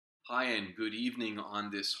Hi, and good evening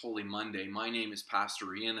on this Holy Monday. My name is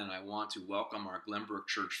Pastor Ian, and I want to welcome our Glenbrook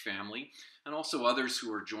Church family and also others who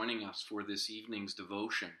are joining us for this evening's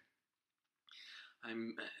devotion.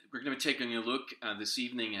 We're going to be taking a look this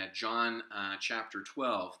evening at John chapter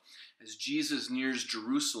 12. As Jesus nears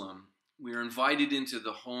Jerusalem, we are invited into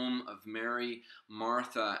the home of Mary,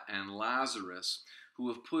 Martha, and Lazarus, who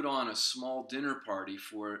have put on a small dinner party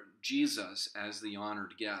for Jesus as the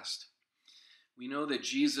honored guest. We know that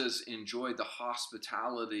Jesus enjoyed the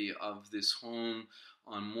hospitality of this home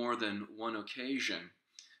on more than one occasion,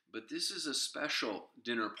 but this is a special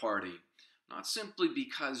dinner party, not simply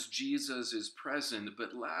because Jesus is present,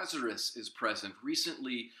 but Lazarus is present,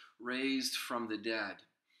 recently raised from the dead.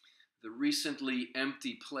 The recently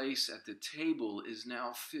empty place at the table is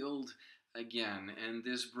now filled again, and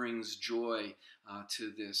this brings joy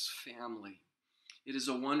to this family. It is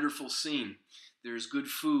a wonderful scene. There's good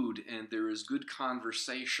food and there is good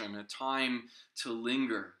conversation, a time to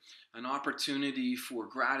linger, an opportunity for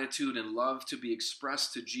gratitude and love to be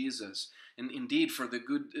expressed to Jesus, and indeed for the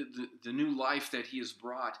new life that he has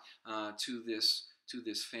brought to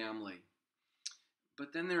this family.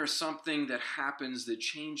 But then there is something that happens that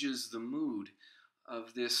changes the mood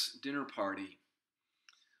of this dinner party.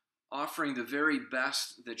 Offering the very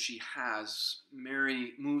best that she has,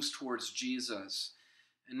 Mary moves towards Jesus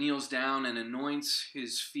and kneels down and anoints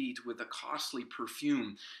his feet with a costly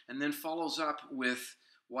perfume, and then follows up with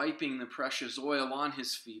wiping the precious oil on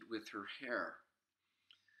his feet with her hair.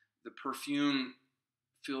 The perfume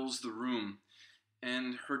fills the room,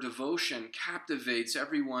 and her devotion captivates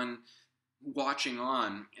everyone watching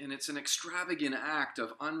on, and it's an extravagant act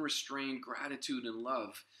of unrestrained gratitude and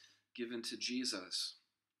love given to Jesus.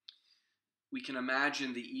 We can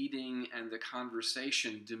imagine the eating and the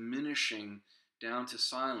conversation diminishing down to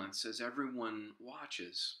silence as everyone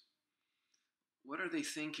watches. What are they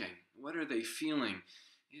thinking? What are they feeling?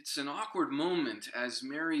 It's an awkward moment as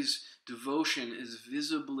Mary's devotion is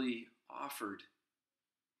visibly offered.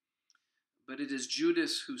 But it is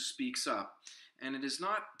Judas who speaks up, and it is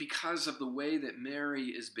not because of the way that Mary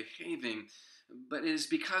is behaving, but it is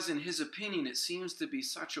because, in his opinion, it seems to be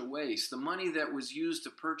such a waste. The money that was used to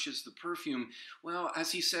purchase the perfume, well,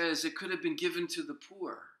 as he says, it could have been given to the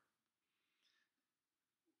poor.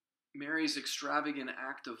 Mary's extravagant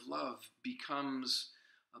act of love becomes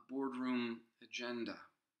a boardroom agenda.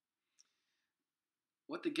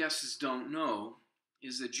 What the guests don't know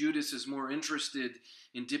is that Judas is more interested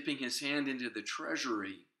in dipping his hand into the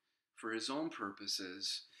treasury for his own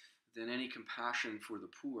purposes than any compassion for the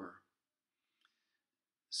poor.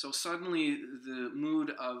 So suddenly the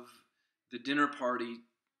mood of the dinner party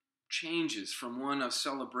changes from one of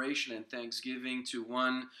celebration and thanksgiving to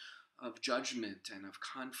one of judgment and of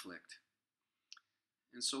conflict.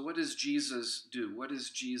 And so what does Jesus do? What does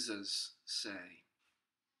Jesus say?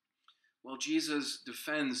 Well, Jesus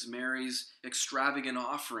defends Mary's extravagant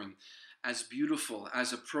offering as beautiful,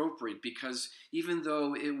 as appropriate, because even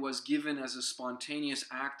though it was given as a spontaneous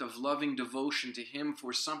act of loving devotion to him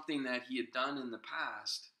for something that he had done in the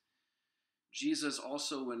past, Jesus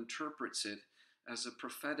also interprets it as a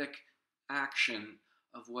prophetic action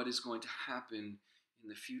of what is going to happen in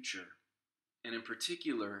the future, and in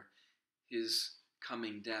particular, his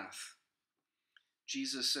coming death.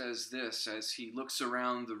 Jesus says this as he looks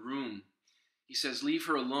around the room. He says, "Leave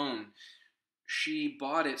her alone. She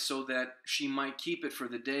bought it so that she might keep it for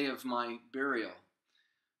the day of my burial.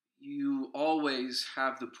 You always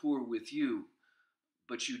have the poor with you,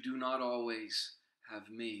 but you do not always have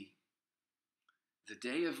me." The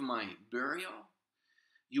day of my burial?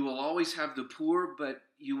 You will always have the poor, but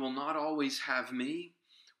you will not always have me?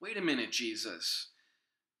 Wait a minute, Jesus.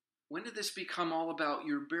 When did this become all about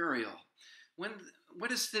your burial? What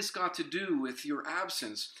has this got to do with your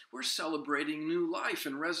absence? We're celebrating new life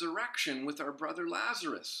and resurrection with our brother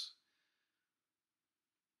Lazarus.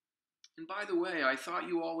 And by the way, I thought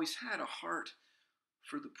you always had a heart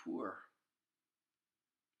for the poor.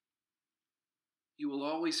 You will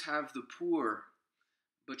always have the poor,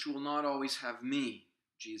 but you will not always have me,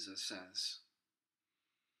 Jesus says.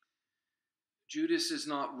 Judas is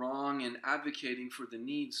not wrong in advocating for the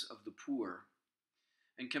needs of the poor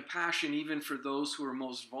and compassion even for those who are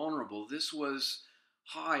most vulnerable. This was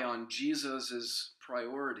high on Jesus'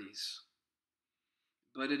 priorities.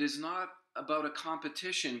 But it is not about a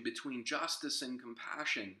competition between justice and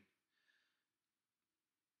compassion.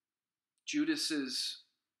 Judas's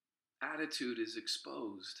attitude is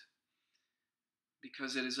exposed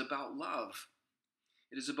because it is about love.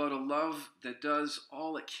 It is about a love that does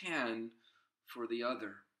all it can for the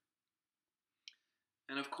other.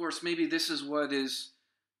 And of course, maybe this is what is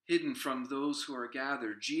hidden from those who are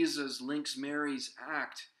gathered. Jesus links Mary's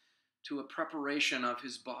act to a preparation of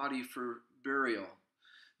his body for burial.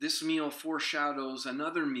 This meal foreshadows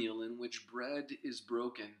another meal in which bread is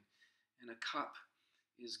broken and a cup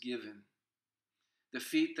is given. The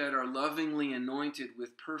feet that are lovingly anointed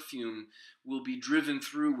with perfume will be driven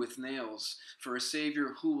through with nails for a Savior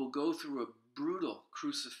who will go through a brutal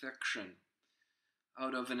crucifixion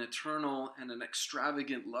out of an eternal and an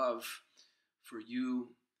extravagant love for you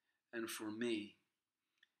and for me.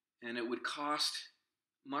 And it would cost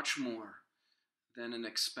much more than an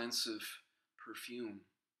expensive perfume.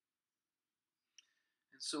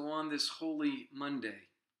 And so on this Holy Monday,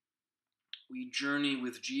 we journey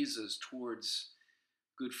with Jesus towards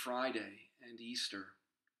Good Friday and Easter.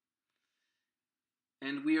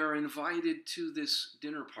 And we are invited to this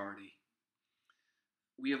dinner party.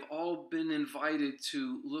 We have all been invited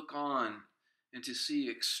to look on and to see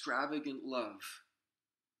extravagant love.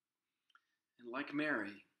 And like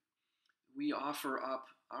Mary, we offer up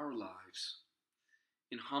our lives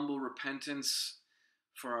in humble repentance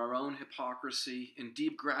for our own hypocrisy, in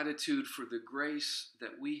deep gratitude for the grace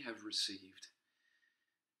that we have received,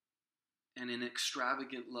 and in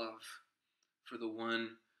extravagant love for the one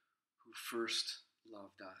who first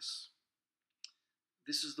loved us.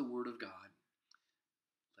 This is the word of God.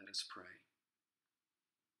 Let us pray.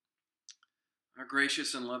 Our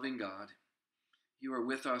gracious and loving God, you are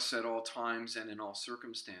with us at all times and in all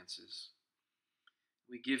circumstances.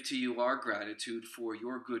 We give to you our gratitude for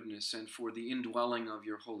your goodness and for the indwelling of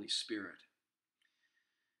your Holy Spirit.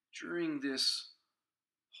 During this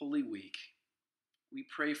Holy Week, we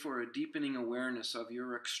pray for a deepening awareness of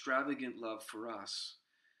your extravagant love for us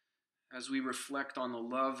as we reflect on the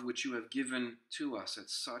love which you have given to us at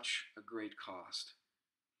such a great cost.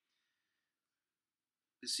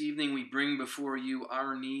 This evening we bring before you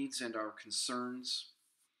our needs and our concerns.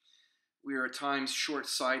 We are at times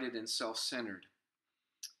short-sighted and self-centered.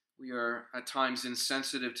 We are at times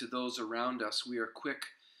insensitive to those around us. We are quick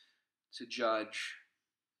to judge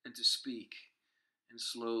and to speak and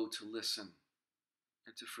slow to listen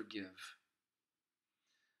and to forgive.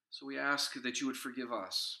 So we ask that you would forgive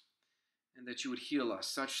us and that you would heal us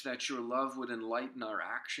such that your love would enlighten our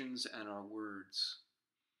actions and our words.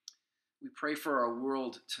 We pray for our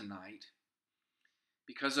world tonight.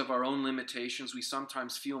 Because of our own limitations, we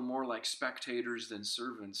sometimes feel more like spectators than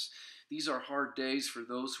servants. These are hard days for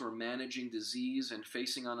those who are managing disease and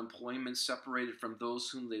facing unemployment, separated from those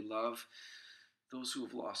whom they love, those who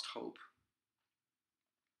have lost hope.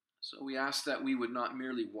 So we ask that we would not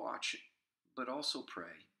merely watch, but also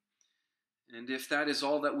pray. And if that is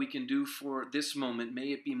all that we can do for this moment,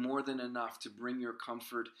 may it be more than enough to bring your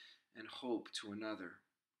comfort and hope to another.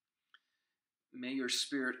 May your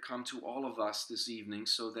Spirit come to all of us this evening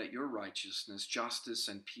so that your righteousness, justice,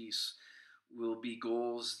 and peace will be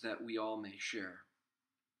goals that we all may share.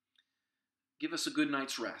 Give us a good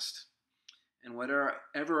night's rest. And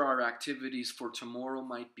whatever our activities for tomorrow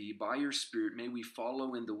might be, by your Spirit, may we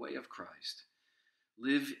follow in the way of Christ.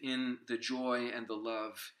 Live in the joy and the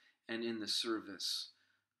love and in the service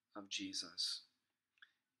of Jesus.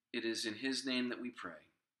 It is in his name that we pray.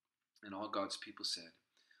 And all God's people said,